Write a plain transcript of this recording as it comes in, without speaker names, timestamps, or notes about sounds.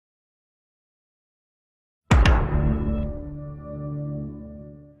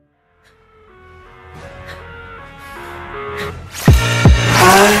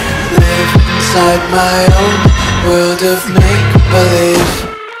my own world of make-believe.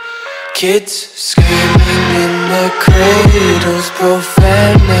 Kids screaming in the cradles,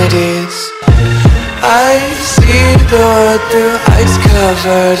 profanities. I see the world through ice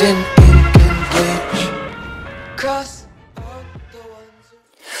covered in ink and bleach. Cross out the ones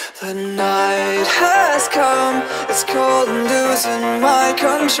who... The night has come, it's cold and losing my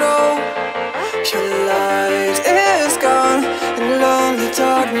control. Your light is gone, and lonely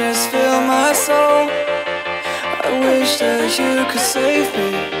darkness fill my soul. I wish that you could save me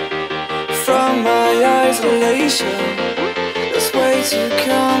from my isolation. It's way too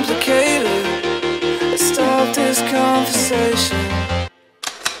complicated. Let's stop this conversation.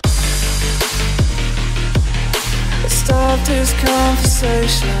 Let's stop this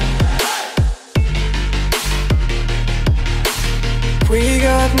conversation. We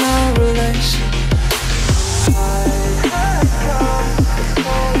got no relation.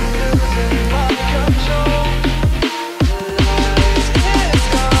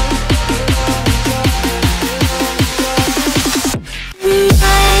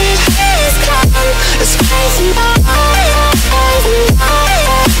 It's crazy.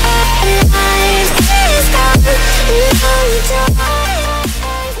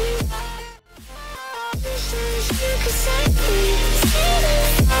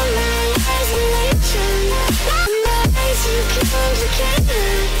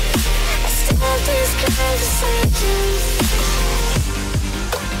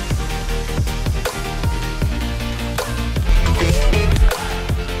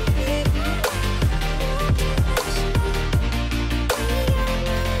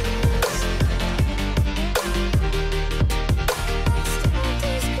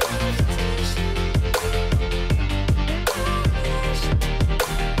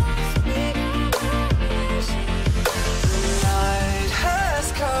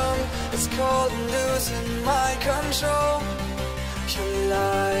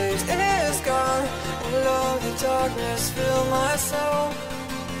 Darkness fill my soul.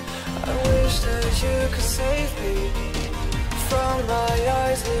 I wish that you could save me from my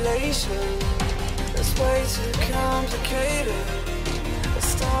isolation. It's way too complicated. Let's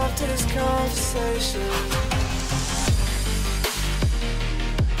stop this conversation.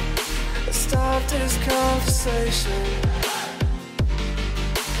 Let's stop this conversation.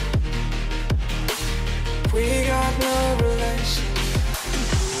 We got no relation.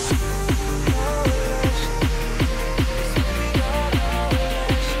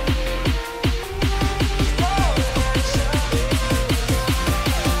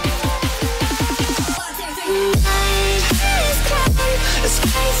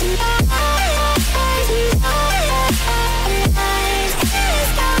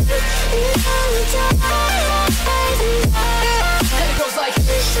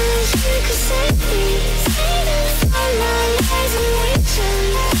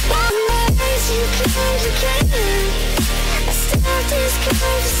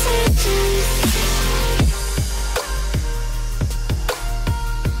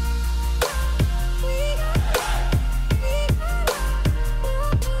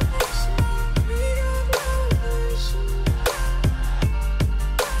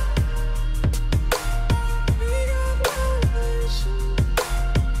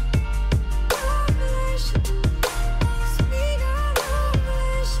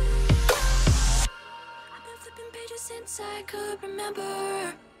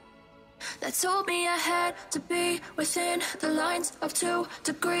 That told me I had to be within the lines of 2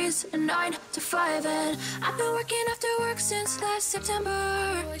 degrees and 9 to 5. And I've been working after work since last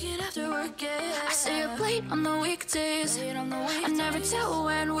September. Working after work, yeah. I stay up late on the weekdays. I never tell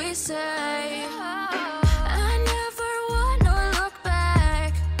when we say. I never wanna look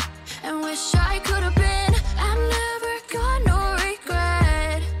back and wish I could have been. I'm never gonna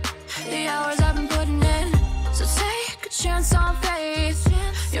regret the hours I've been putting in. So take a chance on faith.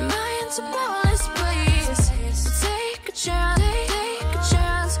 Your mind's a bonus, please. So take a chance,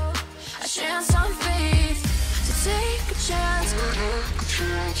 a chance on faith. So take a chance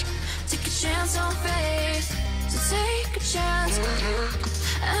on faith. So take a chance.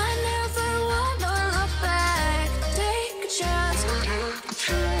 I never wanna look back. Take a chance on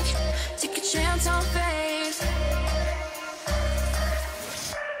faith. Take a chance on faith.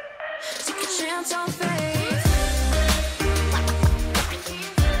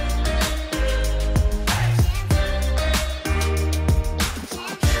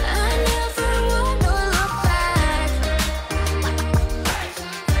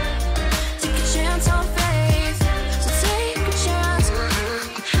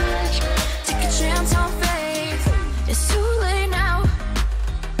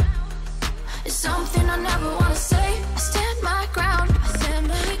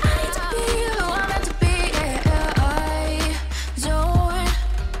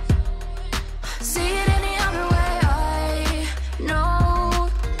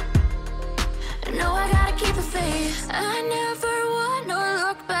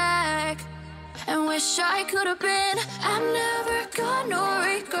 wish I could have been. I've never got no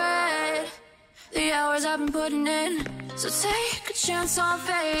regret. The hours I've been putting in. So take a chance on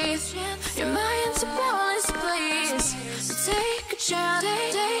faith. Your mind's a balanced place. So take a chance,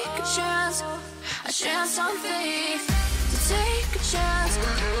 take a chance. A chance on faith. So take a chance.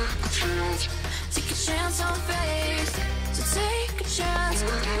 Take a chance on faith. So take a chance.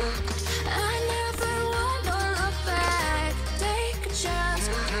 I never want to look back. Take a chance.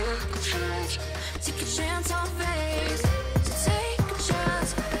 Take a chance on faith. So take a chance.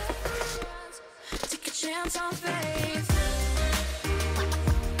 Take a chance on faith.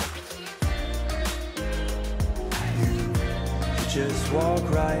 Just walk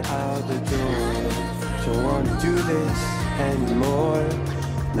right out the door. Don't wanna do this anymore.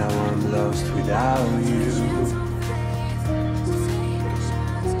 Now I'm lost without you.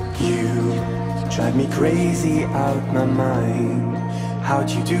 You drive me crazy out my mind. How'd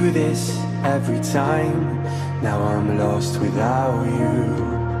you do this every time? Now I'm lost without you.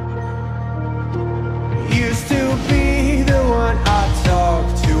 Used to be the one I talk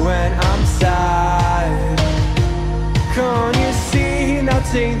to when I'm sad. Can't you see now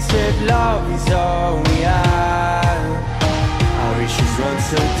tainted love is all we have? Our issues run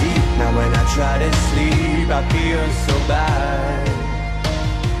so deep. Now when I try to sleep I feel so bad.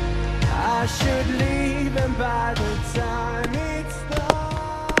 I should leave and by the time it's done.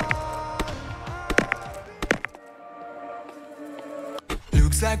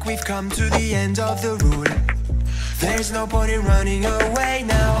 Looks like we've come to the end of the road. There's no point in running away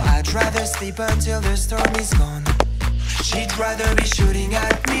now. I'd rather sleep until the storm is gone. She'd rather be shooting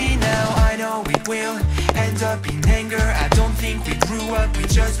at me now. I know it will end up in anger. I don't think we grew up, we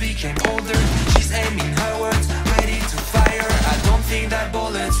just became older. She's aiming her words, ready to fire. I don't think that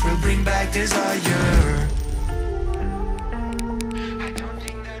bullets will bring back desire. I don't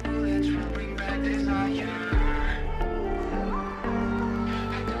think that bullets will bring back desire.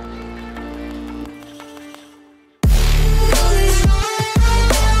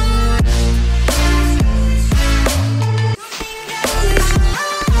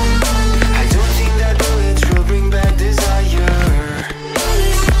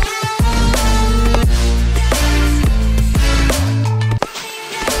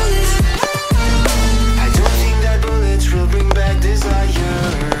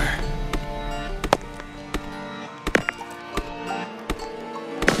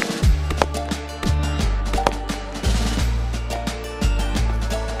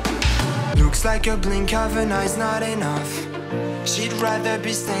 Like a blink of an eye's not enough. She'd rather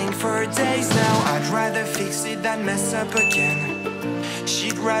be staying for days now. I'd rather fix it than mess up again.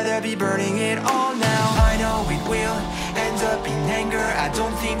 She'd rather be burning it all now. I know it will end up in anger. I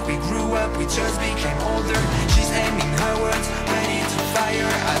don't think we grew up, we just became older. She's aiming her words